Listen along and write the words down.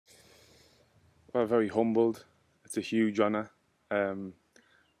Well, very humbled. It's a huge honour,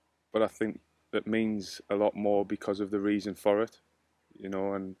 but I think it means a lot more because of the reason for it,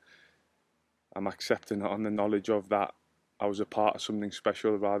 and I'm accepting it on the knowledge of that I was a part of something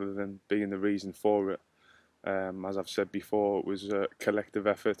special rather than being the reason for it. As I've said before, it was a collective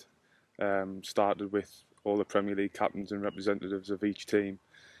effort. Started with all the Premier League captains and representatives of each team.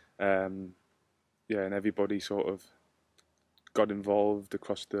 And everybody sort of got involved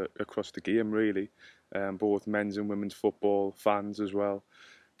across the game really, both men's and women's football, fans as well,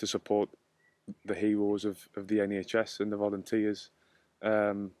 to support the heroes of the NHS and the volunteers,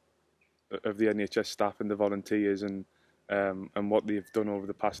 of the NHS staff and the volunteers, and what they've done over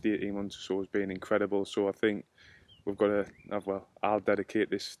the past 18 months or so has been incredible. So I think we've got to I'll dedicate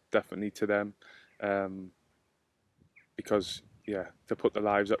this definitely to them, because to put their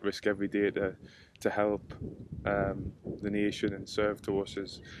lives at risk every day to help the nation and serve to us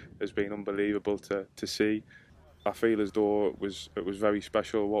has been unbelievable to see. I feel as though it was very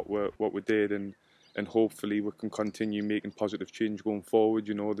special what we did, and hopefully we can continue making positive change going forward.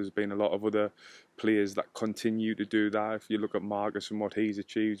 There's been a lot of other players that continue to do that. If you look at Marcus and what he's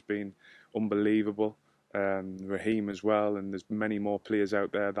achieved, it's been unbelievable. Raheem as well, and there's many more players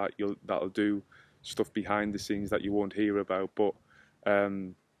out there that'll do stuff behind the scenes that you won't hear about. But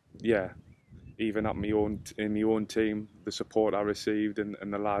even in my own team, the support I received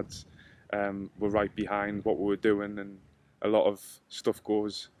and the lads were right behind what we were doing, and a lot of stuff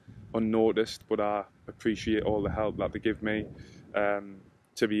goes unnoticed, but I appreciate all the help that they give me,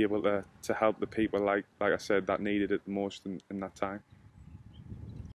 to be able to help the people like I said that needed it the most in that time.